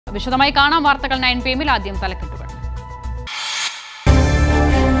വിശദമായി കാണാം വാർത്തകൾ 9 PM ആദ്യം തലക്കെട്ടുകൾ.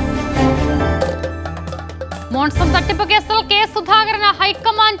 മോൺസൺ തട്ടിപ്പ് കേസിൽ കെ സുധാകരന്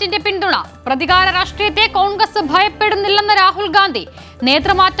ഹൈക്കമാൻഡിന്റെ പിന്തുണ. പ്രതികാര രാഷ്ട്രീയത്തെ കോൺഗ്രസ് ഭയപ്പെടുന്നില്ലെന്ന് രാഹുൽ ഗാന്ധി.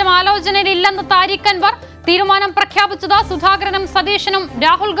 നേതൃമാറ്റം ആലോചനയിലില്ലെന്ന് താരിഖ് അൻവർ. തീരുമാനം പ്രഖ്യാപിച്ചത് സുധാകരനും സതീശനും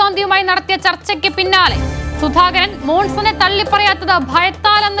രാഹുൽ ഗാന്ധിയുമായി നടത്തിയ ചർച്ചയ്ക്ക് പിന്നാലെ. സുധാകരൻ മോൺസനെ തള്ളിപ്പറയാത്തത്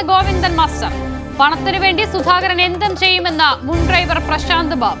ഭയത്താലെന്ന് ഗോവിന്ദൻ മാസ്റ്റർ. പണത്തിനു വേണ്ടി സുധാകരൻ എന്തും ചെയ്യുമെന്ന് മുൻ ഡ്രൈവർ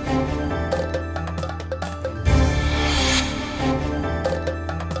പ്രശാന്ത് ബാബു.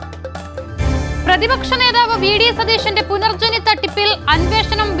 പ്രതിപക്ഷ നേതാവ് വി.ഡി. സതീശന്റെ പുനർജനി തട്ടിപ്പിൽ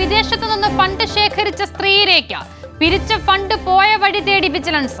അന്വേഷണം. വിദേശത്തു നിന്ന് ഫണ്ട് ശേഖരിച്ച സ്ത്രീയിലേക്ക്. പിരിച്ച ഫണ്ട് പോയ വഴി തേടി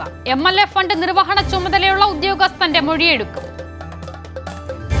വിജിലൻസ്. MLA ഫണ്ട് നിർവഹണ ചുമതലയുള്ള ഉദ്യോഗസ്ഥന്റെ മൊഴിയെടുക്കും.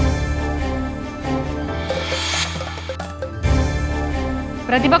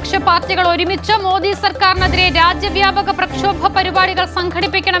 പ്രതിപക്ഷ പാർട്ടികൾ ഒരുമിച്ച് മോദി സർക്കാരിനെതിരെ രാജ്യവ്യാപക പ്രക്ഷോഭ പരിപാടികൾ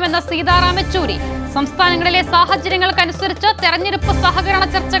സംഘടിപ്പിക്കണമെന്ന് സീതാറാം യെച്ചൂരി. സംസ്ഥാനങ്ങളിലെ സാഹചര്യങ്ങൾക്കനുസരിച്ച് തെരഞ്ഞെടുപ്പ് സഹകരണ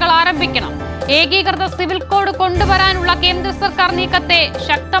ചർച്ചകൾ ആരംഭിക്കണം. ഏകീകൃത സിവിൽ കോഡ് കൊണ്ടുവരാനുള്ള കേന്ദ്ര സർക്കാർ നീക്കത്തെ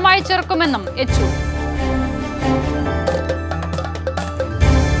ശക്തമായി ചെറുക്കുമെന്നും യെച്ചൂരി.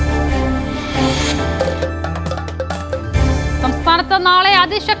 സംസ്ഥാനത്ത് നാളെ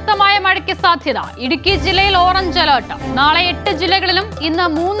അതിശക്തമായ മഴയ്ക്ക് സാധ്യത. ഇടുക്കി ജില്ലയിൽ ഓറഞ്ച് അലർട്ട്. നാളെ 8 ജില്ലകളിലും ഇന്ന്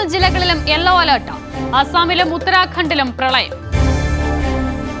 3 ജില്ലകളിലും യെല്ലോ അലർട്ട്. അസാമിലും ഉത്തരാഖണ്ഡിലും പ്രളയം.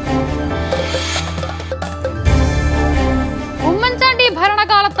 ഉമ്മൻചാണ്ടി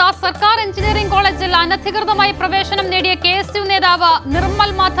ഭരണകാലത്ത് സർക്കാർ എഞ്ചിനീയറിംഗ് കോളേജിൽ അനധികൃതമായി പ്രവേശനം നേടിയ KSU നേതാവ് നിർമ്മൽ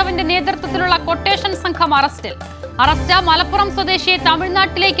മാധവന്റെ നേതൃത്വത്തിലുള്ള കൊട്ടേഷൻ സംഘം അറസ്റ്റിൽ. അറസ്റ്റ് മലപ്പുറം സ്വദേശിയെ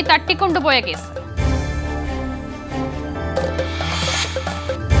തമിഴ്നാട്ടിലേക്ക് തട്ടിക്കൊണ്ടുപോയ case.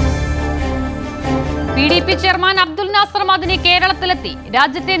 PDP chairman Abdul Nasar Madani കേരളത്തിലെത്തി.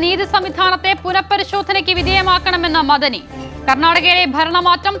 രാജ്യത്തെ നീതി സംവിധാനത്തെ പുനഃപരിശോധനയ്ക്ക് വിധേയമാക്കണമെന്ന് മദനി. കർണാടകയിലെ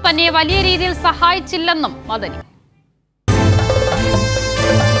ഭരണമാറ്റം തന്നെ വലിയ രീതിയിൽ സഹായിച്ചില്ലെന്നും മദനി.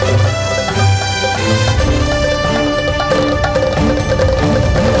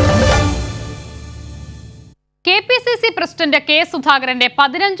 KPCC പ്രസിഡന്റ് കെ സുധാകരന്റെ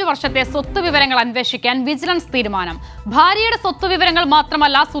 15 വർഷത്തെ സ്വത്ത് വിവരങ്ങൾ അന്വേഷിക്കാൻ വിജിലൻസ് തീരുമാനം. ഭാര്യയുടെ സ്വത്ത് വിവരങ്ങൾ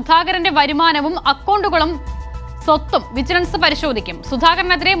മാത്രമല്ല, സുധാകരന്റെ വരുമാനവും അക്കൗണ്ടുകളും സ്വത്തും വിജിലൻസ് പരിശോധിക്കും.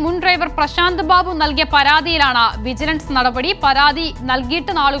 സുധാകരനെതിരെ മുൻ ഡ്രൈവർ പ്രശാന്ത് ബാബു നൽകിയ പരാതിയിലാണ് വിജിലൻസ് നടപടി. പരാതി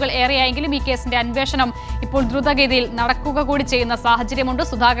നൽകിയിട്ട് നാളുകൾ ഏറെയായെങ്കിലും ഈ കേസിന്റെ അന്വേഷണം ഇപ്പോൾ ദ്രുതഗതിയിൽ നടക്കുക കൂടി ചെയ്യുന്ന സാഹചര്യമുണ്ട്.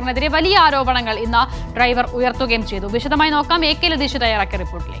 സുധാകരനെതിരെ വലിയ ആരോപണങ്ങൾ ഇന്ന് ഡ്രൈവർ ഉയർത്തുകയും ചെയ്തു. വിശദമായി നോക്കാം. AK ലതീഷ് തയ്യാറാക്കിയ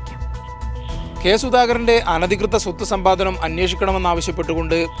റിപ്പോർട്ടിലേക്ക്. കെ സുധാകരന്റെ അനധികൃത സ്വത്ത് സമ്പാദനം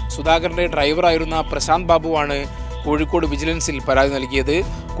അന്വേഷിക്കണമെന്നാവശ്യപ്പെട്ടുകൊണ്ട് സുധാകരന്റെ ഡ്രൈവറായിരുന്ന പ്രശാന്ത് ബാബുവാണ് കോഴിക്കോട് വിജിലൻസിൽ പരാതി നൽകിയത്.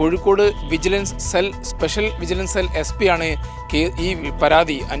 Kozhikode vigilance cell special vigilance cell SP ആണ് ഈ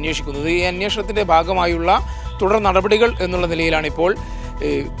പരാതി അന്വേഷിക്കുന്നത്. ഈ അന്വേഷണത്തിന്റെ ഭാഗമായുള്ള തുടർ നടപടികൾ എന്നുള്ള നിലയിലാണ് ഇപ്പോൾ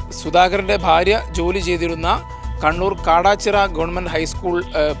സുധാകരന്റെ ഭാര്യ ജോലി ചെയ്തിരുന്ന കണ്ണൂർ കാടാച്ചിറ ഗവൺമെന്റ് ഹൈസ്കൂൾ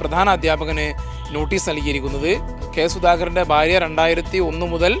പ്രധാന അധ്യാപകന് നോട്ടീസ് നൽകിയിരിക്കുന്നത്. കെ സുധാകരന്റെ ഭാര്യ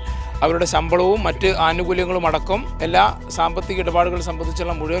 2001 മുതൽ അവരുടെ ശമ്പളവും മറ്റ് ആനുകൂല്യങ്ങളും അടക്കം എല്ലാ സാമ്പത്തിക ഇടപാടുകൾ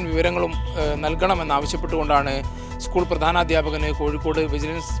സംബന്ധിച്ചുള്ള മുഴുവൻ വിവരങ്ങളും നൽകണമെന്നാവശ്യപ്പെട്ടുകൊണ്ടാണ് school പ്രധാനാധ്യാപകന് Kozhikode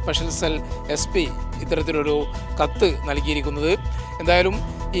vigilance special cell SP ഇത്തരത്തിലൊരു കത്ത് നൽകിയിരിക്കുന്നത്. എന്തായാലും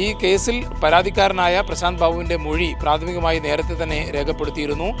ഈ കേസിൽ പരാതിക്കാരനായ പ്രശാന്ത് ബാബുവിൻ്റെ മൊഴി പ്രാഥമികമായി നേരത്തെ തന്നെ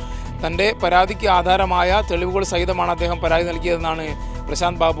രേഖപ്പെടുത്തിയിരുന്നു. തൻ്റെ പരാതിക്ക് ആധാരമായ തെളിവുകൾ സഹിതമാണ് അദ്ദേഹം പരാതി നൽകിയതെന്നാണ്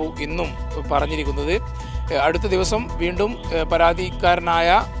പ്രശാന്ത് ബാബു ഇന്നും പറഞ്ഞിരിക്കുന്നത്. അടുത്ത ദിവസം വീണ്ടും പരാതിക്കാരനായ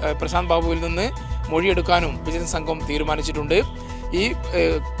പ്രശാന്ത് ബാബുവിൽ നിന്ന് മൊഴിയെടുക്കാനും വിജിലൻസ് സംഘം തീരുമാനിച്ചിട്ടുണ്ട്. ഈ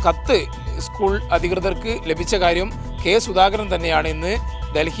കത്ത് സ്കൂൾ അധികൃതർക്ക് ലഭിച്ച കാര്യം കെ സുധാകരൻ തന്നെയാണ് ഇന്ന്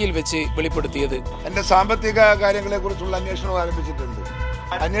ഡൽഹിയിൽ വെച്ച് വെളിപ്പെടുത്തിയത്. എൻ്റെ സാമ്പത്തിക കാര്യങ്ങളെക്കുറിച്ചുള്ള അന്വേഷണം ആരംഭിച്ചിട്ടുണ്ട്.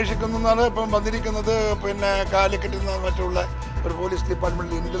 അന്വേഷിക്കുന്നതാണ് ഇപ്പം വന്നിരിക്കുന്നത്. കാലിക്കറ്റിൽ നിന്ന് മറ്റുള്ള ഒരു പോലീസ്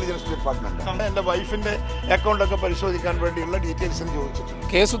ഡിപ്പാർട്ട്മെന്റ്, ഇന്റലിജൻസ് ഡിപ്പാർട്ട്മെന്റ് എൻ്റെ വൈഫിൻ്റെ അക്കൗണ്ടൊക്കെ പരിശോധിക്കാൻ വേണ്ടിയുള്ള ഡീറ്റെയിൽസിന് ചോദിച്ചിട്ടുണ്ട്.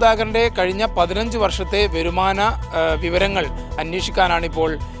 കെ സുധാകരൻ്റെ കഴിഞ്ഞ 15 വർഷത്തെ വരുമാന വിവരങ്ങൾ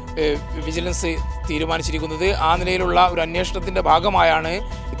അന്വേഷിക്കാനാണിപ്പോൾ വിജിലൻസ് തീരുമാനിച്ചിരിക്കുന്നത്. ആ നിലയിലുള്ള ഒരു അന്വേഷണത്തിൻ്റെ ഭാഗമായാണ്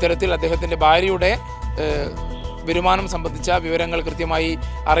ഇത്തരത്തിൽ അദ്ദേഹത്തിൻ്റെ ഭാര്യയുടെ വരുമാനം സംബന്ധിച്ച വിവരങ്ങൾ കൃത്യമായി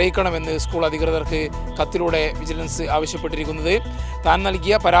അറിയിക്കണമെന്ന് സ്കൂൾ അധികൃതർക്ക് കത്തിലൂടെ വിജിലൻസ് ആവശ്യപ്പെട്ടിരിക്കുന്നത്. താൻ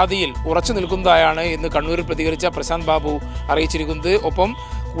നൽകിയ പരാതിയിൽ ഉറച്ചു നിൽക്കുന്നതായാണ് ഇന്ന് കണ്ണൂരിൽ പ്രതികരിച്ച പ്രശാന്ത് ബാബു അറിയിച്ചിരിക്കുന്നത്. ഒപ്പം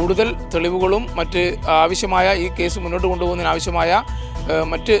കൂടുതൽ തെളിവുകളും മറ്റ് ആവശ്യമായ ഈ കേസ് മുന്നോട്ട് കൊണ്ടുപോകുന്നതിന് ആവശ്യമായ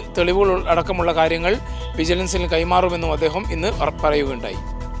മറ്റ് തെളിവുകൾ അടക്കമുള്ള കാര്യങ്ങൾ വിജിലൻസിന് കൈമാറുമെന്നും അദ്ദേഹം ഇന്ന് പറയുകയുണ്ടായി.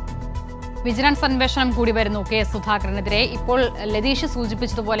 വിജിലൻസ് അന്വേഷണം കൂടി വരുന്നു കെ സുധാകരനെതിരെ. ഇപ്പോൾ ലതീഷ്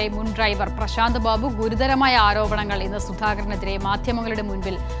സൂചിപ്പിച്ചതുപോലെ മുൻ ഡ്രൈവർ പ്രശാന്ത് ബാബു ഗുരുതരമായ ആരോപണങ്ങൾ ഇന്ന് സുധാകരനെതിരെ മാധ്യമങ്ങളുടെ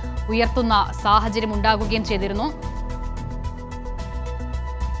മുൻപിൽ ഉയർത്തുന്ന സാഹചര്യം ഉണ്ടാകുകയും ചെയ്തിരുന്നു.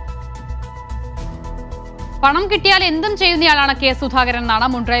 പണം കിട്ടിയാൽ എന്തും ചെയ്യുന്നയാളാണ് കെ സുധാകരൻ എന്നാണ്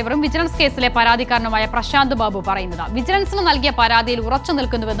മുൻ ഡ്രൈവറും വിജിലൻസ് കേസിലെ പരാതിക്കാരനുമായ പ്രശാന്ത് ബാബു പറയുന്നത്. വിജിലൻസിന് നൽകിയ പരാതിയിൽ ഉറച്ചു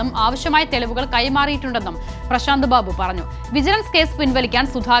നിൽക്കുന്നുവെന്നും ആവശ്യമായ തെളിവുകൾ കൈമാറിയിട്ടുണ്ടെന്നും പ്രശാന്ത് ബാബു പറഞ്ഞു. വിജിലൻസ് കേസ് പിൻവലിക്കാൻ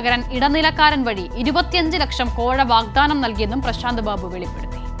സുധാകരൻ ഇടനിലക്കാരൻ വഴി 25 ലക്ഷം കോഴ വാഗ്ദാനം നൽകിയെന്നും പ്രശാന്ത് ബാബു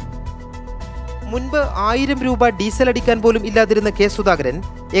വെളിപ്പെടുത്തി. മുൻപ് 1000 രൂപ ഡീസൽ അടിക്കാൻ പോലും ഇല്ലാതിരുന്ന കെ സുധാകരൻ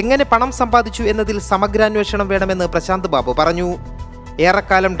എങ്ങനെ പണം സമ്പാദിച്ചു എന്നതിൽ സമഗ്രാന്വേഷണം വേണമെന്ന് പ്രശാന്ത് ബാബു പറഞ്ഞു.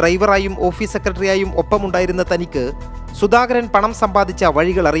 ഏറെക്കാലം ഡ്രൈവറായും ഓഫീസ് സെക്രട്ടറിയായും ഒപ്പമുണ്ടായിരുന്ന തനിക്ക് സുധാകരൻ പണം സമ്പാദിച്ച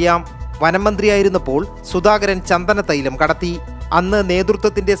വഴികൾ അറിയാം. വനം മന്ത്രിയായിരുന്നപ്പോൾ സുധാകരൻ ചന്ദന തൈലം കടത്തി. അന്ന്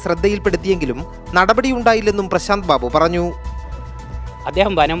നേതൃത്വത്തിന്റെ ശ്രദ്ധയിൽപ്പെടുത്തിയെങ്കിലും നടപടിയുണ്ടായില്ലെന്നും പ്രശാന്ത് ബാബു പറഞ്ഞു.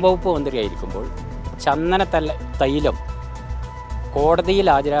 അദ്ദേഹം വനം വകുപ്പ് മന്ത്രിയായിരിക്കുമ്പോൾ ചന്ദന തൈലം കോടതിയിൽ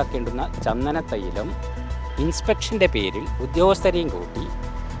ഹാജരാക്കേണ്ടുന്ന ചന്ദന തൈലം ഇൻസ്പെക്ഷൻ്റെ പേരിൽ ഉദ്യോഗസ്ഥരെയും കൂട്ടി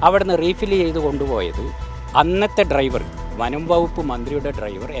അവിടുന്ന് റീഫിൽ ചെയ്ത് കൊണ്ടുപോയത് അന്നത്തെ ഡ്രൈവർ, വനം വകുപ്പ് മന്ത്രിയുടെ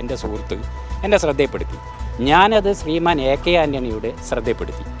ഡ്രൈവർ, എൻ്റെ സുഹൃത്ത് എൻ്റെ ശ്രദ്ധയിൽപ്പെടുത്തി. ഞാനത് ശ്രീമാൻ AK ആൻ്റണിയുടെ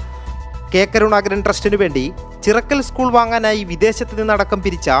ശ്രദ്ധയിൽപ്പെടുത്തി. കെ കരുണാകരൻ ട്രസ്റ്റിനു വേണ്ടി ചിറക്കൽ സ്കൂൾ വാങ്ങാനായി വിദേശത്ത് നിന്നടക്കം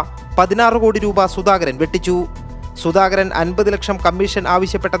പിരിച്ച 16 കോടി രൂപ സുധാകരൻ വെട്ടിച്ചു. സുധാകരൻ 50 ലക്ഷം കമ്മീഷൻ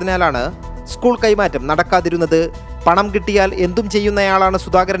ആവശ്യപ്പെട്ടതിനാലാണ് സ്കൂൾ കൈമാറ്റം നടക്കാതിരുന്നത്. പണം കിട്ടിയാൽ എന്തും ചെയ്യുന്നയാളാണ്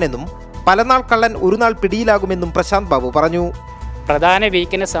സുധാകരനെന്നും പലനാൾ കള്ളൻ ഒരു നാൾ പിടിയിലാകുമെന്നും പ്രശാന്ത് ബാബു പറഞ്ഞു. പ്രധാന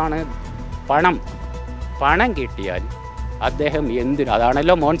വീക്ക്നെസ് ആണ് പണം കിട്ടിയാൽ അദ്ദേഹം എന്തിനും,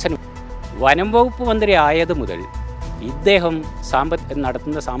 അതാണല്ലോ മോൺസൺ. വനം വകുപ്പ് മന്ത്രി ആയത് മുതൽ ഇദ്ദേഹം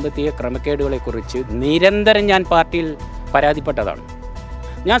നടത്തുന്ന സാമ്പത്തിക ക്രമക്കേടുകളെക്കുറിച്ച് നിരന്തരം ഞാൻ പാർട്ടിയിൽ പരാതിപ്പെട്ടതാണ്.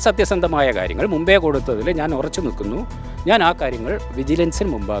 ഞാൻ സത്യസന്ധമായ കാര്യങ്ങൾ മുമ്പേ കൊടുത്തതിൽ ഞാൻ ഉറച്ചു നിൽക്കുന്നു. ഞാൻ ആ കാര്യങ്ങൾ വിജിലൻസിന്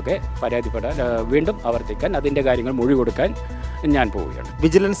മുമ്പാകെ പരാതിപ്പെടാൻ, വീണ്ടും ആവർത്തിക്കാൻ, അതിൻ്റെ കാര്യങ്ങൾ മൊഴി കൊടുക്കാൻ ഞാൻ പോവുകയാണ്.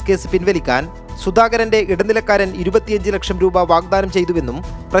 വിജിലൻസ് കേസ് പിൻവലിക്കാൻ സുധാകരന്റെ ഇടനിലക്കാരൻ 25 ലക്ഷം രൂപ വാഗ്ദാനം ചെയ്തുവെന്നും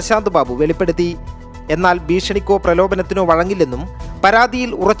പ്രശാന്ത് ബാബു വെളിപ്പെടുത്തി. എന്നാൽ ഭീഷണിക്കോ പ്രലോഭനത്തിനോ വഴങ്ങില്ലെന്നും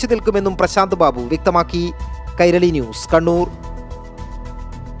പരാതിയിൽ ഉറച്ചു നിൽക്കുമെന്നും പ്രശാന്ത് ബാബു വ്യക്തമാക്കി. കൈരളി ന്യൂസ്, കണ്ണൂർ.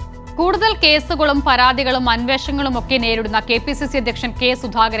 കൂടുതൽ കേസുകളും പരാതികളും അന്വേഷണങ്ങളും ഒക്കെ നേരിടുന്ന KPCC അധ്യക്ഷൻ കെ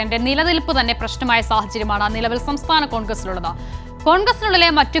സുധാകരന്റെ നിലനിൽപ്പ് തന്നെ പ്രശ്നമായ സാഹചര്യമാണ് നിലവിൽ സംസ്ഥാന കോൺഗ്രസിലുള്ളത്. കോൺഗ്രസിനുള്ളിലെ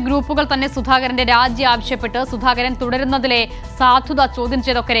മറ്റ് ഗ്രൂപ്പുകൾ തന്നെ സുധാകരന്റെ രാജി ആവശ്യപ്പെട്ട് സുധാകരൻ തുടരുന്നതിലെ സാധുത ചോദ്യം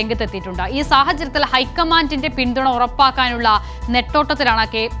ചെയ്തൊക്കെ രംഗത്തെത്തിയിട്ടുണ്ട്. ഈ സാഹചര്യത്തിൽ ഹൈക്കമാൻഡിന്റെ പിന്തുണ ഉറപ്പാക്കാനുള്ള നെട്ടോട്ടത്തിലാണ്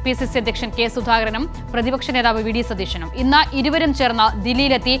KPCC അധ്യക്ഷൻ കെ സുധാകരനും പ്രതിപക്ഷ നേതാവ് VD സതീശനും. ഇന്ന് ഇരുവരും ചേർന്ന്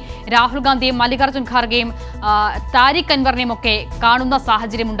ദില്ലിയിലെത്തി രാഹുൽ ഗാന്ധിയും മല്ലികാർജ്ജുൻ ഖാർഗെയും താരിഖ് അൻവറിനെയും ഒക്കെ കാണുന്ന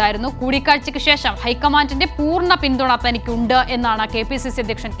സാഹചര്യമുണ്ടായിരുന്നു. കൂടിക്കാഴ്ചയ്ക്ക് ശേഷം ഹൈക്കമാൻഡിന്റെ പൂർണ്ണ പിന്തുണ തനിക്കുണ്ട് എന്നാണ് KPCC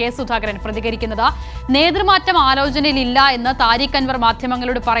അധ്യക്ഷൻ കെ സുധാകരൻ പ്രതികരിക്കുന്നത്. നേതൃമാറ്റം ആലോചനയിലില്ല എന്ന് താരിഖ് അൻവർ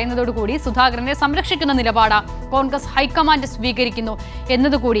മാധ്യമങ്ങളോട് പറയുന്നതോടുകൂടി സുധാകരനെ സംരക്ഷിക്കുന്ന നിലപാട് കോൺഗ്രസ് ഹൈക്കമാൻഡ് സ്വീകരിക്കുന്നു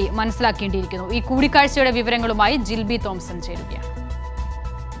എന്നതുകൂടി മനസ്സിലാക്കേണ്ടിയിരിക്കുന്നു. ഈ കൂടിക്കാഴ്ചയുടെ വിവരങ്ങളുമായി ജിൽബി തോംസൺ ചേരുകയാണ്.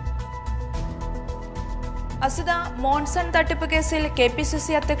 അസിത, മോൺസൺ തട്ടിപ്പ് കേസിൽ KPCC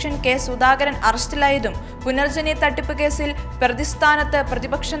അധ്യക്ഷൻ കെ സുധാകരൻ അറസ്റ്റിലായതും പുനർജനി തട്ടിപ്പ് കേസിൽ പ്രതിസ്ഥാനത്ത്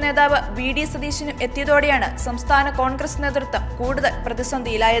പ്രതിപക്ഷ നേതാവ് VD സതീശനും എത്തിയതോടെയാണ് സംസ്ഥാന കോൺഗ്രസ് നേതൃത്വം കൂടുതൽ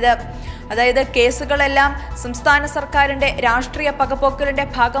പ്രതിസന്ധിയിലായത്. അതായത് കേസുകളെല്ലാം സംസ്ഥാന സർക്കാരിന്റെ രാഷ്ട്രീയ പകപോക്കലിന്റെ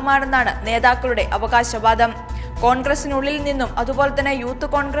ഭാഗമാണെന്നാണ് നേതാക്കളുടെ അവകാശവാദം. കോൺഗ്രസിനുള്ളിൽ നിന്നും അതുപോലെ തന്നെ യൂത്ത്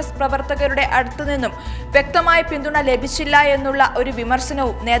കോൺഗ്രസ് പ്രവർത്തകരുടെ അടുത്തു നിന്നും വ്യക്തമായ പിന്തുണ ലഭിച്ചില്ല എന്നുള്ള ഒരു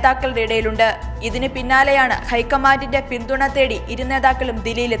വിമർശനവും നേതാക്കളുടെ ഇടയിലുണ്ട്. ഇതിന് പിന്നാലെയാണ് ഹൈക്കമാൻഡിന്റെ പിന്തുണ തേടി ഇരു നേതാക്കളും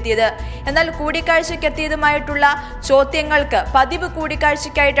ദില്ലിയിലെത്തിയത്. എന്നാൽ കൂടിക്കാഴ്ചയ്ക്കെത്തിയതുമായിട്ടുള്ള ചോദ്യങ്ങൾക്ക് പതിവ്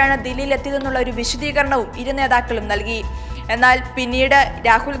കൂടിക്കാഴ്ചയ്ക്കായിട്ടാണ് ദില്ലിയിലെത്തിയതെന്നുള്ള ഒരു വിശദീകരണവും ഇരു നേതാക്കളും നൽകി. എന്നാൽ പിന്നീട്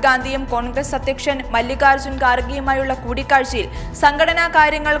രാഹുൽ ഗാന്ധിയും കോൺഗ്രസ് അധ്യക്ഷൻ മല്ലികാർജ്ജുൻ ഖാർഗെയുമായുള്ള കൂടിക്കാഴ്ചയിൽ സംഘടനാ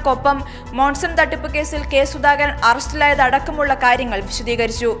കാര്യങ്ങൾക്കൊപ്പം മോൺസൺ തട്ടിപ്പ് കേസിൽ കെ സുധാകരൻ അറസ്റ്റിലായതടക്കമുള്ള കാര്യങ്ങൾ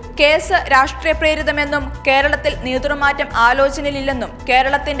വിശദീകരിച്ചു. കേസ് രാഷ്ട്രീയ പ്രേരിതമെന്നും കേരളത്തിൽ നേതൃമാറ്റം ആലോചനയിലില്ലെന്നും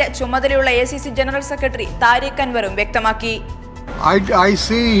കേരളത്തിന്റെ ചുമതലയുള്ള ACC ജനറൽ സെക്രട്ടറി താരിഖ് അൻവറും വ്യക്തമാക്കി. I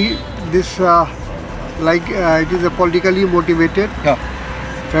see this like it is a politically motivated,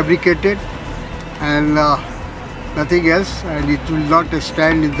 fabricated, and nothing else, and it will not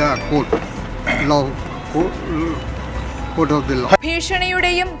stand in the court of the law.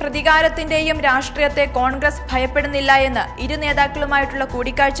 ഭീഷണിയുടെയും പ്രതികാരത്തിന്റെയും രാഷ്ട്രീയത്തെ കോൺഗ്രസ് ഭയപ്പെടുന്നില്ല എന്ന് ഇരു നേതാക്കളുമായിട്ടുള്ള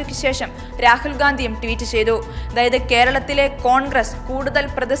കൂടിക്കാഴ്ചയ്ക്ക് ശേഷം രാഹുൽ ഗാന്ധിയും ട്വീറ്റ് ചെയ്തു. അതായത് കേരളത്തിലെ കോൺഗ്രസ് കൂടുതൽ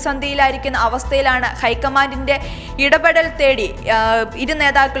പ്രതിസന്ധിയിലായിരിക്കുന്ന അവസ്ഥയിലാണ് ഹൈക്കമാൻഡിന്റെ ഇടപെടൽ തേടി ഇരു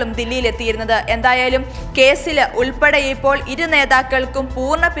നേതാക്കളും ദില്ലിയിലെത്തിയിരുന്നത്. എന്തായാലും കേസിൽ ഉൾപ്പെടെ ഇപ്പോൾ ഇരു നേതാക്കൾക്കും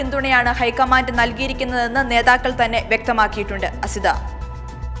പൂർണ്ണ പിന്തുണയാണ് ഹൈക്കമാൻഡ് നൽകിയിരിക്കുന്നതെന്ന് നേതാക്കൾ തന്നെ വ്യക്തമാക്കിയിട്ടുണ്ട്. അസിത,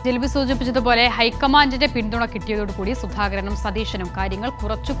 ജിൽബി സൂചിപ്പിച്ചതുപോലെ ഹൈക്കമാൻഡിന്റെ പിന്തുണ കിട്ടിയതോടുകൂടി സുധാകരനും സതീശനും കാര്യങ്ങൾ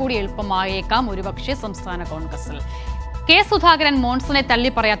കുറച്ചുകൂടി എളുപ്പമായേക്കാം ഒരുപക്ഷെ സംസ്ഥാന കോൺഗ്രസിൽ. കെ സുധാകരൻ മോൺസനെ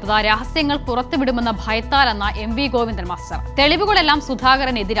തള്ളിപ്പറയാത്തത് രഹസ്യങ്ങൾ പുറത്തുവിടുമെന്ന ഭയത്താലെന്ന MV ഗോവിന്ദൻ മാസ്റ്റർ. തെളിവുകളെല്ലാം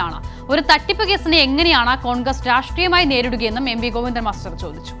സുധാകരനെതിരാണ്. ഒരു തട്ടിപ്പ് കേസിനെ എങ്ങനെയാണ് കോൺഗ്രസ് രാഷ്ട്രീയമായി നേരിടുകയെന്നും MV ഗോവിന്ദൻ മാസ്റ്റർ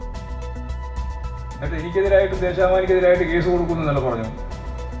ചോദിച്ചു. എന്നിട്ട് എനിക്കെതിരായിട്ട് ദേശാഭിമാനിക്കെതിരായിട്ട് കേസ് കൊടുക്കുന്നു എന്നല്ല പറഞ്ഞു.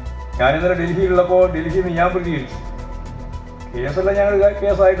 ഞാനിന്നലെ ഡൽഹിയിലുള്ളപ്പോൾ ഡൽഹിയിൽ നിന്ന് ഞാൻ പ്രതികരിച്ചു. കേസല്ല ഞങ്ങൾ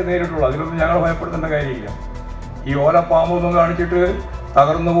കേസായിട്ട് നേരിട്ടുള്ളൂ, അതിലൊന്നും ഞങ്ങൾ ഭയപ്പെടുത്തേണ്ട കാര്യമില്ല. ഈ ഓലപ്പാമ്പൊന്നും കാണിച്ചിട്ട്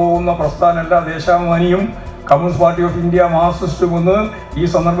തകർന്നു പോകുന്ന പ്രസ്ഥാനമല്ല ദേശാഭിമാനിയും കമ്മ്യൂണിസ്റ്റ് പാർട്ടി ഓഫ് ഇന്ത്യ മാർക്സിസ്റ്റും എന്ന് ഈ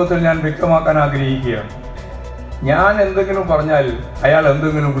സന്ദർഭത്തിൽ ഞാൻ വ്യക്തമാക്കാൻ ആഗ്രഹിക്കുകയാണ്. ഞാൻ എന്തെങ്കിലും പറഞ്ഞാൽ അയാൾ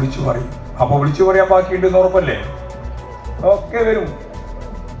എന്തെങ്കിലും വിളിച്ചു പറയും. അപ്പോൾ വിളിച്ചു പറയാൻ ബാക്കിയുണ്ടെന്ന് ഉറപ്പല്ലേ? ഒക്കെ വരും.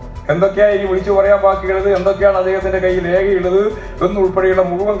 എന്തൊക്കെയാണ് ഇനി വിളിച്ചു പറയാൻ ബാക്കിയുള്ളത്, എന്തൊക്കെയാണ് അദ്ദേഹത്തിൻ്റെ കയ്യിൽ രേഖയുള്ളത് എന്നുൾപ്പെടെയുള്ള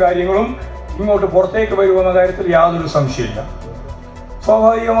മുഴുവൻ കാര്യങ്ങളും ഇങ്ങോട്ട് പുറത്തേക്ക് വരുമെന്ന കാര്യത്തിൽ യാതൊരു സംശയമില്ല.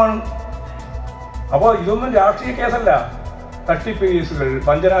 സ്വാഭാവികമാണ്. അപ്പോൾ ഇതൊന്നും രാഷ്ട്രീയ കേസല്ല, തട്ടിപ്പ് കേസുകൾ,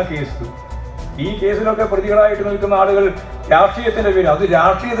 വഞ്ചന കേസ്. ഈ കേസിലൊക്കെ പ്രതികളായിട്ട് നിൽക്കുന്ന ആളുകൾ രാഷ്ട്രീയത്തിൻ്റെ പേര്, അത്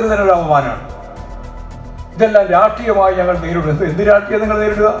രാഷ്ട്രീയത്തിന് തന്നെ ഒരു അപമാനമാണ്. ഇതെല്ലാം രാഷ്ട്രീയമായി ഞങ്ങൾ നേരിടുന്നത്. എന്ത് രാഷ്ട്രീയം നിങ്ങൾ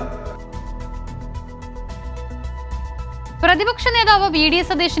നേരിടുക? പ്രതിപക്ഷ നേതാവ് വി.ഡി.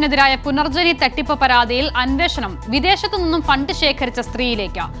 സതീശനെതിരായ പുനർജനി തട്ടിപ്പ് പരാതിയിൽ അന്വേഷണം വിദേശത്തു നിന്നും ഫണ്ട് ശേഖരിച്ച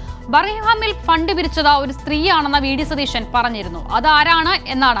സ്ത്രീയിലേക്ക്. ബർമിംഗ്ഹാമിൽ ഫണ്ട് പിരിച്ചത് ഒരു സ്ത്രീയാണെന്ന് വി.ഡി. സതീശൻ പറഞ്ഞിരുന്നു. അതാരാണ്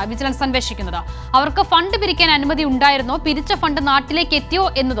എന്നാണ് വിജിലൻസ് അന്വേഷിക്കുന്നത്. അവർക്ക് ഫണ്ട് പിരിക്കാൻ അനുമതി ഉണ്ടായിരുന്നോ, പിരിച്ച ഫണ്ട് നാട്ടിലേക്ക് എത്തിയോ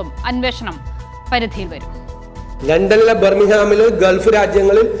എന്നതും അന്വേഷണം പരിധിയിൽ വരും. ലണ്ടനിലെ ബർമിംഗ്ഹാമിൽ ഗൾഫ്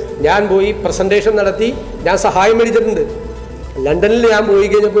രാജ്യങ്ങളിൽ ഞാൻ പോയി പ്രസന്റേഷൻ നടത്തി, ഞാൻ സഹായം മേടിച്ചിട്ടുണ്ട്. ലണ്ടനിൽ ഞാൻ പോയി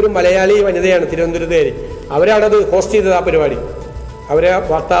കഴിഞ്ഞപ്പോൾ ഒരു മലയാളി വനിതയാണ് തിരുവനന്തപുരത്തേര്, അവരാണത് ഹോസ്റ്റ് ചെയ്തത് ആ പരിപാടി. അവരെ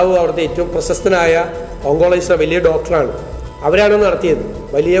ഭർത്താവ് അവിടുത്തെ ഏറ്റവും പ്രശസ്തനായ ഓങ്കോളജിസ്റ്റ്, വലിയ ഡോക്ടറാണ്. അവരാണ് നടത്തിയത്.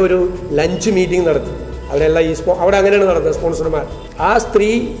 വലിയ ഒരു ലഞ്ച് മീറ്റിംഗ് നടത്തി. അവരെല്ലാം അവിടെ അങ്ങനെയാണ് നടന്നത്, സ്പോൺസർമാർ. ആ സ്ത്രീ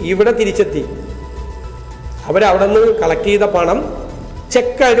ഇവിടെ തിരിച്ചെത്തി. അവരവിടെ നിന്ന് കളക്ട് ചെയ്ത പണം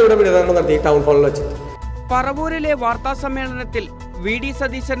ചെക്കായിട്ട് ഇവിടെ വിതരണം നടത്തി ടൗൺ ഹാളിൽ വെച്ചിട്ട്. പറവൂരിലെ വാർത്താ സമ്മേളനത്തിൽ വി.ഡി.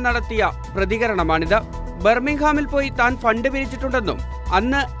 സതീശൻ നടത്തിയ പ്രതികരണമാണിത്. ബർമിംഗ്ഹാമിൽ പോയി താൻ ഫണ്ട് പിരിച്ചിട്ടുണ്ടെന്നും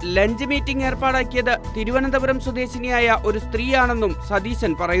അന്ന് ലഞ്ച് മീറ്റിംഗ് ഏർപ്പാടാക്കിയത് തിരുവനന്തപുരം സ്വദേശിനിയായ ഒരു സ്ത്രീയാണെന്നും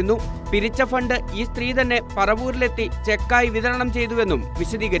സതീശൻ പറയുന്നു. പിരിച്ച ഫണ്ട് ഈ സ്ത്രീ തന്നെ പറവൂരിലെത്തി ചെക്കായി വിതരണം ചെയ്തുവെന്നും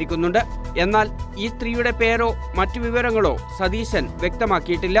വിശദീകരിക്കുന്നുണ്ട്. എന്നാൽ ഈ സ്ത്രീയുടെ പേരോ മറ്റു വിവരങ്ങളോ സതീശൻ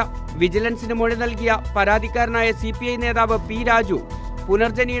വ്യക്തമാക്കിയിട്ടില്ല. വിജിലൻസിന് മൊഴി നൽകിയ പരാതിക്കാരനായ CPI നേതാവ് P. രാജു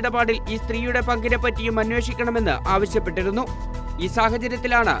പുനർജനി ഇടപാടിൽ ഈ സ്ത്രീയുടെ പങ്കിനെപ്പറ്റിയും അന്വേഷിക്കണമെന്ന് ആവശ്യപ്പെട്ടിരുന്നു. ഈ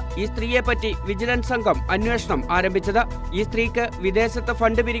സാഹചര്യത്തിലാണ് ഈ സ്ത്രീയെപ്പറ്റി വിജിലൻസ് സംഘം അന്വേഷണം ആരംഭിച്ചത്. ഈ സ്ത്രീക്ക് വിദേശത്ത്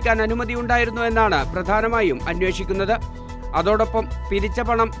ഫണ്ട് പിരിക്കാൻ അനുമതി ഉണ്ടായിരുന്നു എന്നാണ് പ്രധാനമായും അന്വേഷിക്കുന്നത്. അതോടൊപ്പം പിരിച്ച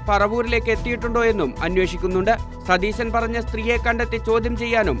പണം പറവൂരിലേക്ക് എത്തിയിട്ടുണ്ടോ എന്നും അന്വേഷിക്കുന്നുണ്ട്. സതീശൻ പറഞ്ഞ സ്ത്രീയെ കണ്ടെത്തി ചോദ്യം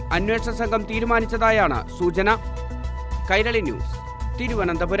ചെയ്യാനും അന്വേഷണ സംഘം തീരുമാനിച്ചതായാണ് സൂചന. കൈരളി ന്യൂസ്,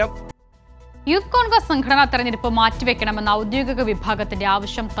 തിരുവനന്തപുരം. യൂത്ത് കോൺഗ്രസ് സംഘടനാ തെരഞ്ഞെടുപ്പ് മാറ്റിവെക്കണമെന്ന ഔദ്യോഗിക വിഭാഗത്തിന്റെ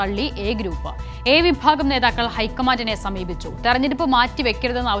ആവശ്യം തള്ളി എ ഗ്രൂപ്പ്. എ വിഭാഗം നേതാക്കൾ ഹൈക്കമാൻഡിനെ സമീപിച്ചു. തെരഞ്ഞെടുപ്പ്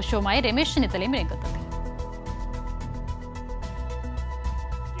മാറ്റിവെക്കരുതെന്ന ആവശ്യവുമായി രമേശ് ചെന്നിത്തലയും രംഗത്തെത്തി.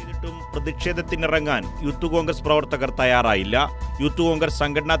 പ്രതിഷേധത്തിനിറങ്ങാൻ യൂത്ത് കോൺഗ്രസ് പ്രവർത്തകർ തയ്യാറായില്ല. യൂത്ത് കോൺഗ്രസ്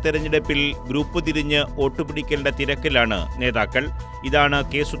സംഘടനാ തെരഞ്ഞെടുപ്പിൽ ഗ്രൂപ്പ് തിരിഞ്ഞ് വോട്ടുപിടിക്കലിന്റെ തിരക്കിലാണ് നേതാക്കൾ. ഇതാണ്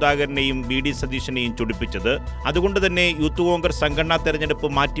കെ സുധാകരനെയും വി.ഡി. സതീശനെയും ചൊടിപ്പിച്ചത്. അതുകൊണ്ട് തന്നെ യൂത്ത് കോൺഗ്രസ് സംഘടനാ തെരഞ്ഞെടുപ്പ്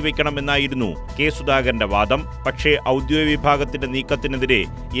മാറ്റിവെക്കണമെന്നായിരുന്നു കെ സുധാകരന്റെ വാദം. പക്ഷേ ഔദ്യോഗിക വിഭാഗത്തിന്റെ നീക്കത്തിനെതിരെ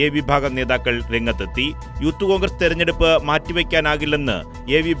എ വിഭാഗം നേതാക്കൾ രംഗത്തെത്തി. യൂത്ത് കോൺഗ്രസ് തെരഞ്ഞെടുപ്പ് മാറ്റിവെക്കാനാകില്ലെന്ന്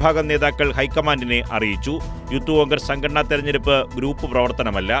എ വിഭാഗം നേതാക്കൾ ഹൈക്കമാൻഡിനെ അറിയിച്ചു. യൂത്ത് കോൺഗ്രസ് സംഘടനാ തെരഞ്ഞെടുപ്പ് ഗ്രൂപ്പ്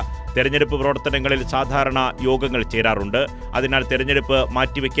പ്രവർത്തനമല്ല. തെരഞ്ഞെടുപ്പ് പ്രവർത്തനങ്ങളിൽ സാധാരണ യോഗങ്ങൾ ചേരാറുണ്ട്. അതിനാൽ തെരഞ്ഞെടുപ്പ്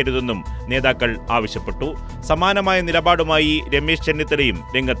മാറ്റിവെക്കരുതെന്നും നേതാക്കൾ ആവശ്യപ്പെട്ടു. സമാനമായ നിലപാടുമായി രമേശ് ചെന്നിത്തലയും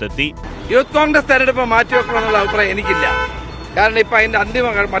രംഗത്തെത്തി. യൂത്ത് കോൺഗ്രസ് തെരഞ്ഞെടുപ്പ് മാറ്റിവെക്കണമെന്നുള്ള അഭിപ്രായം എനിക്കില്ല. കാരണം ഇപ്പം അതിന്റെ അന്തിമ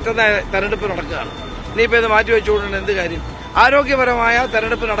മറ്റൊന്ന് തെരഞ്ഞെടുപ്പ് നടക്കുകയാണ്. ഇനിയിപ്പോൾ ഇത് മാറ്റിവെച്ചുകൊണ്ടുള്ള എന്ത് കാര്യം? ആരോഗ്യപരമായ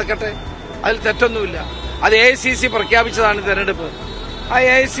തെരഞ്ഞെടുപ്പ് നടക്കട്ടെ, അതിൽ തെറ്റൊന്നുമില്ല. അത് AICC പ്രഖ്യാപിച്ചതാണ് തെരഞ്ഞെടുപ്പ്. ആ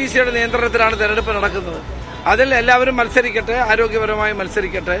AICCയുടെ നിയന്ത്രണത്തിലാണ് തെരഞ്ഞെടുപ്പ് നടക്കുന്നത്. അതിൽ എല്ലാവരും മത്സരിക്കട്ടെ, ആരോഗ്യപരമായി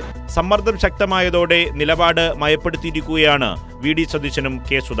മത്സരിക്കട്ടെ. സമ്മർദ്ദം ശക്തമായതോടെ നിലപാട് മയപ്പെടുത്തിയിരിക്കുകയാണ് വി.ഡി. സതീശനും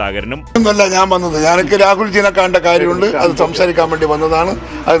കെ സുധാകരനും. ഒന്നല്ല ഞാൻ വന്നത്, ഞാനൊക്കെ രാഹുൽജിനെ കാണേണ്ട കാര്യമുണ്ട്, അത് സംസാരിക്കാൻ വേണ്ടി വന്നതാണ്.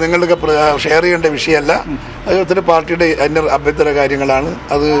 അത് നിങ്ങൾക്ക് ഷെയർ ചെയ്യേണ്ട വിഷയമല്ല. ഒത്തിരി പാർട്ടിയുടെ അഭ്യന്തര കാര്യങ്ങളാണ്.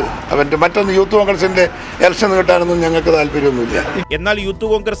 അത് അവന്റെ മറ്റൊന്ന് യൂത്ത് കോൺഗ്രസിന്റെ ഇലക്ഷൻ നീട്ടാനൊന്നും ഞങ്ങൾക്ക് താല്പര്യമൊന്നുമില്ല. എന്നാൽ യൂത്ത്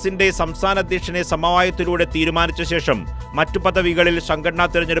കോൺഗ്രസിന്റെ സംസ്ഥാന അധ്യക്ഷനെ സമവായത്തിലൂടെ തീരുമാനിച്ച ശേഷം മറ്റു പദവികളിൽ സംഘടനാ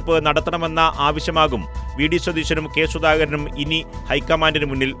തെരഞ്ഞെടുപ്പ് നടത്തണമെന്ന ആവശ്യമാകും വി.ഡി. സതീശനും കെ സുധാകരനും ഇനി ഹൈക്കമാൻഡിന്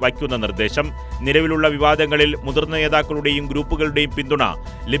മുന്നിൽ വയ്ക്കുന്ന നിർദ്ദേശം. നിലവിലുള്ള വിവാദങ്ങളിൽ മുതിർന്ന നേതാക്കളുടെയും ഗ്രൂപ്പുകളുടെയും പിന്തുണ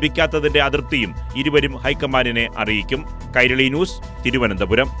ലഭിക്കാത്തതിന്റെ അതൃപ്തിയും ഇരുവരും ഹൈക്കമാൻഡിനെ അറിയിക്കും. കൈരളി ന്യൂസ്,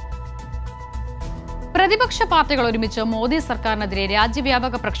 തിരുവനന്തപുരം. പ്രതിപക്ഷ പാർട്ടികൾ ഒരുമിച്ച് മോദി സർക്കാരിനെതിരെ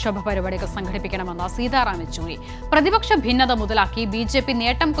രാജ്യവ്യാപക പ്രക്ഷോഭ പരിപാടികൾ സംഘടിപ്പിക്കണമെന്ന് സീതാറാം യെച്ചൂരി. പ്രതിപക്ഷ ഭിന്നത മുതലാക്കി BJP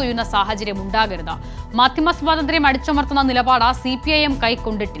നേട്ടം കൊയ്യുന്ന സാഹചര്യം ഉണ്ടാകരുത്. മാധ്യമ സ്വാതന്ത്ര്യം അടിച്ചമർത്തുന്ന നിലപാട് CPIM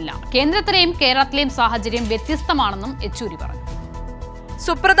കൈക്കൊണ്ടിട്ടില്ല. കേന്ദ്രത്തിലെയും കേരളത്തിലെയും സാഹചര്യം വ്യത്യസ്തമാണെന്നും യെച്ചൂരി പറഞ്ഞു.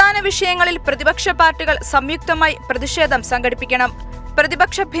 സുപ്രധാന വിഷയങ്ങളിൽ പ്രതിപക്ഷ പാർട്ടികൾ സംയുക്തമായി പ്രതിഷേധം സംഘടിപ്പിക്കണം.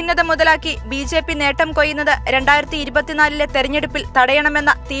 പ്രതിപക്ഷ ഭിന്നത മുതലാക്കി BJP നേട്ടം കൊയ്യുന്നത് 2024 തെരഞ്ഞെടുപ്പിൽ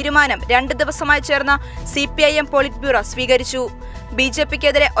തടയണമെന്ന തീരുമാനം 2 ദിവസമായി ചേർന്ന CPIM പോളിറ്റ് ബ്യൂറോ സ്വീകരിച്ചു.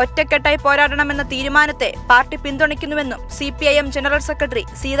 BJPക്കെതിരെ ഒറ്റക്കെട്ടായി പോരാടണമെന്ന തീരുമാനത്തെ party പിന്തുണയ്ക്കുന്നുവെന്നും CPIM general secretary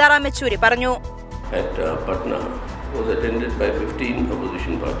Sitaram Yechury പറഞ്ഞു. Was attended by 15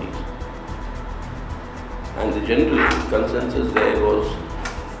 opposition parties, and the general consensus there was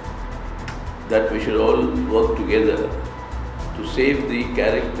that we should all work together to save the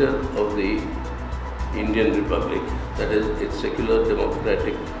character of the Indian Republic, that is its secular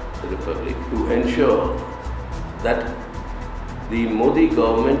democratic republic, to ensure that the Modi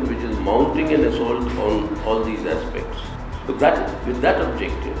government, which is mounting an assault on all these aspects, so that with that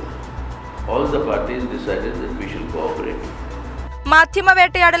objective all the parties decided that we should cooperate.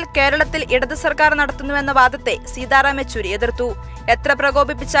 മാധ്യമവേട്ടയാടൽ കേരളത്തിൽ ഇടത് സർക്കാർ നടത്തുന്നുവെന്ന വാദത്തെ സീതാറാം യെച്ചൂരി എതിർത്തു. എത്ര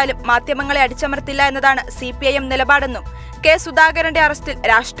പ്രകോപിപ്പിച്ചാലും മാധ്യമങ്ങളെ അടിച്ചമർത്തില്ല എന്നതാണ് CPIM നിലപാടെന്നും K സുധാകരന്റെ അറസ്റ്റിൽ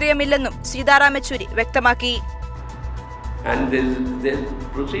രാഷ്ട്രീയമില്ലെന്നും സീതാറാം യെച്ചൂരി വ്യക്തമാക്കി. And there's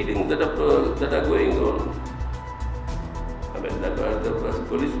proceedings that are going on. I mean, the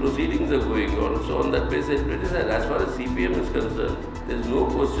police proceedings are going on. So on that basis, as far as CPM is concerned, there's no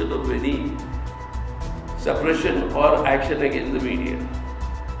question of any suppression or action against the media.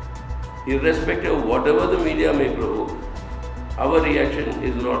 Irrespective of whatever the media may provoke, our reaction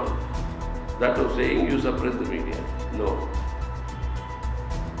is not that of saying you suppress the media. No.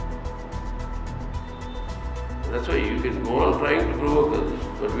 That's why you can go on trying to provoke us,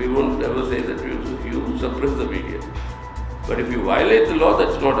 but we won't ever say that you suppress the media. But if you violate the law,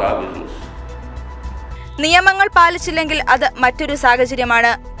 that's not our business. നിയമങ്ങൾ പാലിച്ചില്ലെങ്കിൽ അത് മറ്റൊരു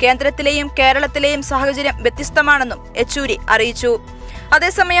സാഹചര്യമാണ്. കേന്ദ്രത്തിലെയും കേരളത്തിലെയും സാഹചര്യം വ്യത്യസ്തമാണെന്നും യെച്ചൂരി അറിയിച്ചു.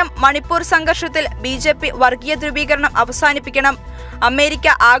 അതേസമയം മണിപ്പൂർ സംഘർഷത്തിൽ BJP വർഗീയ ധ്രുവീകരണം അവസാനിപ്പിക്കണം. അമേരിക്ക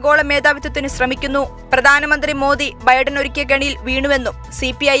ആഗോള മേധാവിത്വത്തിന് ശ്രമിക്കുന്നു. പ്രധാനമന്ത്രി മോദി ബൈഡൻ ഒരുക്കിയ കെണിയിൽ വീണുവെന്നും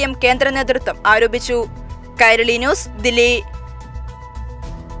CPIM കേന്ദ്ര നേതൃത്വം ആരോപിച്ചു. കൈരളി ന്യൂസ്, ദില്ലി.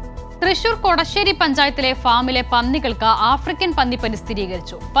 തൃശൂർ കൊടശ്ശേരി പഞ്ചായത്തിലെ ഫാമിലെ പന്നികൾക്ക് ആഫ്രിക്കൻ പന്നിപ്പനി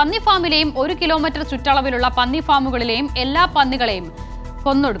സ്ഥിരീകരിച്ചു. പന്നി ഫാമിലെയും 1 കിലോമീറ്റർ ചുറ്റളവിലുള്ള പന്നി ഫാമുകളിലെയും എല്ലാ പന്നികളെയും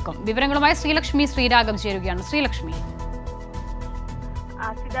കൊന്നൊടുക്കും. വിവരങ്ങളുമായി ശ്രീലക്ഷ്മി ശ്രീരാഗം ചേരുകയാണ്. ശ്രീലക്ഷ്മി.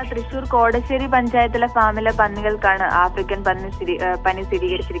 തൃശൂർ കോടശ്ശേരി പഞ്ചായത്തിലെ ഫാമിലെ പന്നികൾക്കാണ് ആഫ്രിക്കൻ പനി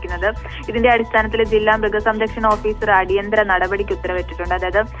സ്ഥിരീകരിച്ചിരിക്കുന്നത്. ഇതിന്റെ അടിസ്ഥാനത്തിൽ ജില്ലാ മൃഗസംരക്ഷണ ഓഫീസർ അടിയന്തര നടപടിക്ക് ഉത്തരവിട്ടിട്ടുണ്ട്.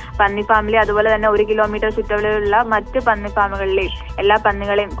 അതായത് പന്നി ഫാമിലെ അതുപോലെ തന്നെ 1 കിലോമീറ്റർ ചുറ്റളവിലുള്ള മറ്റ് പന്നി ഫാമുകളിലെയും എല്ലാ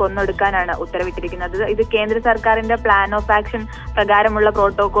പന്നികളെയും കൊന്നൊടുക്കാനാണ് ഉത്തരവിട്ടിരിക്കുന്നത്. ഇത് കേന്ദ്ര സർക്കാരിന്റെ പ്ലാൻ ഓഫ് ആക്ഷൻ പ്രകാരമുള്ള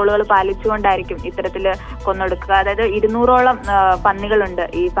പ്രോട്ടോകോളുകൾ പാലിച്ചുകൊണ്ടായിരിക്കും ഇത്തരത്തിൽ കൊന്നൊടുക്കുക. അതായത് 200ഓളം പന്നികളുണ്ട്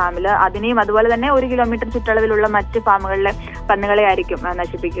ഈ ഫാമില്. അതിനെയും അതുപോലെ തന്നെ 1 കിലോമീറ്റർ ചുറ്റളവിലുള്ള മറ്റ് ഫാമുകളിലെ പന്നികളെ ആയിരിക്കും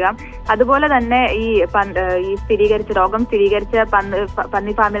നശിപ്പിക്കുക. അതുപോലെ തന്നെ ഈ രോഗം സ്ഥിരീകരിച്ച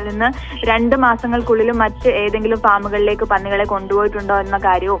പന്നി ഫാമിൽ നിന്ന് 2 മാസങ്ങൾക്കുള്ളിലും മറ്റ് ഏതെങ്കിലും ഫാമുകളിലേക്ക് പന്നികളെ കൊണ്ടുപോയിട്ടുണ്ടോ എന്ന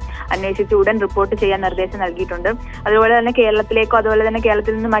കാര്യവും അന്വേഷിച്ച് ഉടൻ റിപ്പോർട്ട് ചെയ്യാൻ നിർദ്ദേശം നൽകിയിട്ടുണ്ട്. അതുപോലെ തന്നെ കേരളത്തിലേക്കോ അതുപോലെ തന്നെ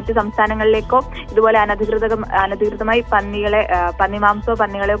കേരളത്തിൽ നിന്ന് മറ്റ് സംസ്ഥാനങ്ങളിലേക്കോ ഇതുപോലെ അനധികൃതമായി പന്നിമാംസോ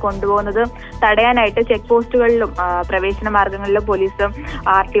പന്നികളെ കൊണ്ടുപോകുന്നത് തടയാനായിട്ട് ചെക്ക് പോസ്റ്റുകളിലും പ്രവേശന മാർഗങ്ങളിലും പോലീസും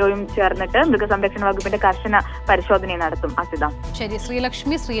RTOയും ചേർന്നിട്ട് മൃഗസംരക്ഷണ വകുപ്പിന്റെ കർശന പരിശോധന നടത്തും. അസിത. ശരി,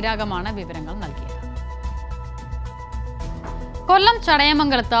 ശ്രീലക്ഷ്മി ശ്രീരാഗമാണ് വിവരങ്ങൾ നൽകിയത്. കൊല്ലം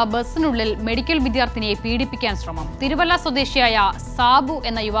ചടയമംഗലത്ത് ബസ്സിനുള്ളിൽ മെഡിക്കൽ വിദ്യാർത്ഥിനിയെ പീഡിപ്പിക്കാൻ ശ്രമം. തിരുവല്ല സ്വദേശിയായ സാബു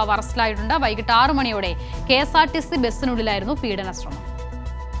എന്ന യുവാവ് അറസ്റ്റിലായിട്ടുണ്ട്. വൈകിട്ട് 6 മണിയോടെ KSRTC ബസ്സിനുള്ളിലായിരുന്നു പീഡന ശ്രമം.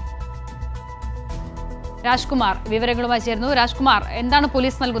 രാജ്കുമാർ വിവരങ്ങളുമായി ചേരുന്നു. രാജ്കുമാർ, എന്താണ്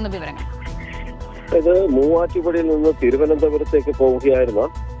പോലീസ് നൽകുന്ന വിവരങ്ങൾ? ഇത് മൂവാറ്റുപുഴയിൽ നിന്ന് തിരുവനന്തപുരത്തേക്ക് പോവുകയായിരുന്ന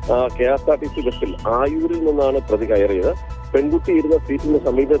KSRTC ബസ്സിൽ ആയൂരിൽ നിന്നാണ് പ്രതി കയറിയത്. പെൺകുട്ടി ഇരുന്ന സീറ്റിന്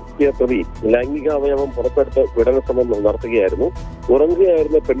സമീപത്തെത്തിയ പ്രതി ലൈംഗികാവയവം പുറത്തെടുത്ത് പീഡന ശ്രമം നടത്തുകയായിരുന്നു.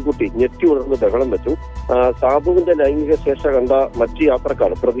 ഉറങ്ങുകയായിരുന്ന പെൺകുട്ടി ഞെട്ടി ഉണർന്ന് ബഹളം വെച്ചു. സാബുവിന്റെ ലൈംഗിക ശേഷ കണ്ട മറ്റ്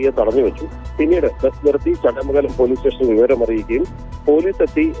യാത്രക്കാർ പ്രതിയെ തടഞ്ഞു വെച്ചു. പിന്നീട് ബസ് നിർത്തി ചടയമംഗലം പോലീസ് സ്റ്റേഷനിൽ വിവരമറിയിക്കുകയും പോലീസ്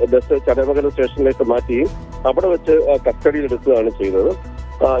എത്തി ബസ് ചടയമംഗലം സ്റ്റേഷനിലേക്ക് മാറ്റുകയും അവിടെ വെച്ച് കസ്റ്റഡിയിലെടുക്കുകയാണ് ചെയ്തത്.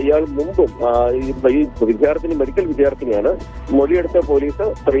 ഇയാൾ മുമ്പും ഈ മെഡിക്കൽ വിദ്യാർത്ഥിനിയാണ്. മൊഴിയെടുത്ത പോലീസ്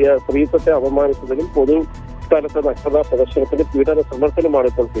സ്ത്രീത്വത്തെ അപമാനിച്ചതിനും പൊതു സ്ഥലത്ത് നഗ്നതാ പ്രദർശനത്തിന് പീഡന സമർത്ഥനമാണ്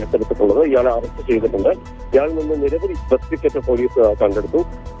ഇപ്പോൾ കേസെടുത്തിട്ടുള്ളത്. ഇയാളെ അറസ്റ്റ് ചെയ്തിട്ടുണ്ട്. ഇയാളിൽ നിന്ന് നിരവധി ബസ് ടിക്കറ്റ് പോലീസ് കണ്ടെടുത്തു.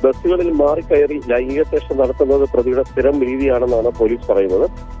 ബസ്സുകളിൽ മാറിക്കയറി ലൈംഗിക ശേഷം നടത്തുന്നത് പ്രതിയുടെ സ്ഥിരം രീതിയാണെന്നാണ് പോലീസ് പറയുന്നത്.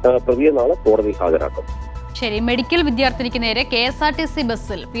 പ്രതിയെ നാളെ കോടതിയിൽ ഹാജരാക്കും. ശരി, മെഡിക്കൽ വിദ്യാർത്ഥിനിക്ക് നേരെ KSRTC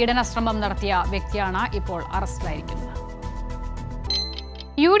ബസ്സിൽ പീഡന ശ്രമം നടത്തിയ വ്യക്തിയാണ് ഇപ്പോൾ അറസ്റ്റിലായിരിക്കുന്നത്.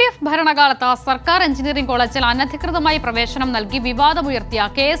 UDF ഭരണകാലത്ത് സർക്കാർ എഞ്ചിനീയറിംഗ് കോളേജിൽ അനധികൃതമായി പ്രവേശനം നൽകി വിവാദമുയർത്തിയ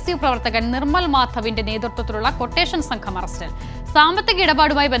KSU പ്രവർത്തകൻ നിർമ്മൽ മാധവിന്റെ നേതൃത്വത്തിലുള്ള കൊട്ടേഷൻ സംഘം അറസ്റ്റിൽ. സാമ്പത്തിക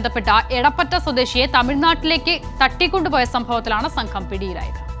ഇടപാടുമായി ബന്ധപ്പെട്ട എടപ്പറ്റ സ്വദേശിയെ തമിഴ്നാട്ടിലേക്ക് തട്ടിക്കൊണ്ടുപോയ സംഭവത്തിലാണ് സംഘം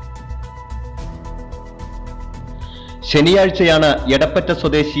പിടിയിലായത്. ശനിയാഴ്ചയാണ് എടപ്പറ്റ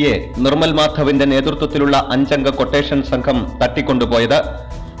സ്വദേശിയെ നിർമ്മൽ മാധവിന്റെ നേതൃത്വത്തിലുള്ള 5-അംഗ കൊട്ടേഷൻ സംഘം തട്ടിക്കൊണ്ടുപോയത്.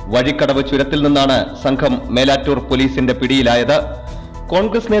 വഴിക്കടവ് ചുരത്തിൽ നിന്നാണ് സംഘം മേലാറ്റൂർ പോലീസിന്റെ പിടിയിലായത്.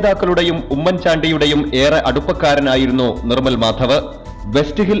 കോൺഗ്രസ് നേതാക്കളുടെയും ഉമ്മൻചാണ്ടിയുടെയും ഏറെ അടുപ്പക്കാരനായിരുന്നു Nirmal Madhav.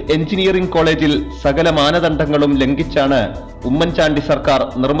 West hill engineering കോളേജിൽ സകല മാനദണ്ഡങ്ങളും ലംഘിച്ചാണ് ഉമ്മൻചാണ്ടി സർക്കാർ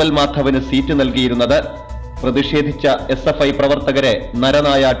നിർമ്മൽ മാധവിന് സീറ്റ് നൽകിയിരുന്നത്. പ്രതിഷേധിച്ച SFI പ്രവർത്തകരെ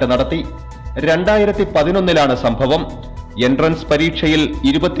നരനായാട്ട് നടത്തി. 2011 സംഭവം. എൻട്രൻസ് പരീക്ഷയിൽ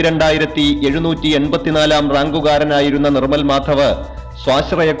 22,784 റാങ്കുകാരനായിരുന്ന നിർമ്മൽ മാധവ്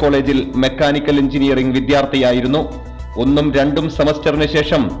സ്വാശ്രയ കോളേജിൽ മെക്കാനിക്കൽ എഞ്ചിനീയറിംഗ് വിദ്യാർത്ഥിയായിരുന്നു. 1ഉം 2ഉം സെമസ്റ്ററിന്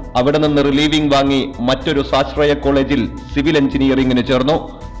ശേഷം അവിടെ നിന്ന് റിലീവിംഗ് വാങ്ങി മറ്റൊരു സ്വാശ്രയ കോളേജിൽ സിവിൽ എഞ്ചിനീയറിംഗിന് ചേർന്നു.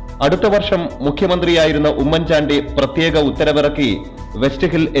 അടുത്ത വർഷം മുഖ്യമന്ത്രിയായിരുന്ന ഉമ്മൻചാണ്ടി പ്രത്യേക ഉത്തരവിറക്കി വെസ്റ്റ്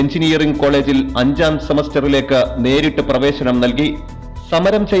ഹിൽ എഞ്ചിനീയറിംഗ് കോളേജിൽ 5ാം സെമസ്റ്ററിലേക്ക് നേരിട്ട് പ്രവേശനം നൽകി.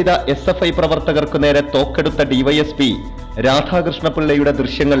 സമരം ചെയ്ത SFI പ്രവർത്തകർക്ക് നേരെ തോക്കെടുത്ത DYSP രാധാകൃഷ്ണപിള്ളയുടെ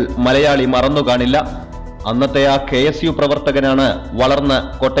ദൃശ്യങ്ങൾ മലയാളി മറന്നുകാണില്ല. അന്നത്തെ ആ KSU പ്രവർത്തകനാണ് വളർന്ന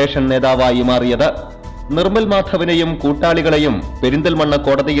കൊട്ടേഷൻ നേതാവായി മാറിയത്. നിർമ്മൽ മാധവിനെയും കൂട്ടാളികളെയും പെരിന്തൽമണ്ണ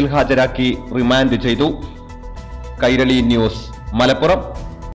കോടതിയിൽ ഹാജരാക്കി റിമാൻഡ് ചെയ്തു. കൈരളി ന്യൂസ്, മലപ്പുറം.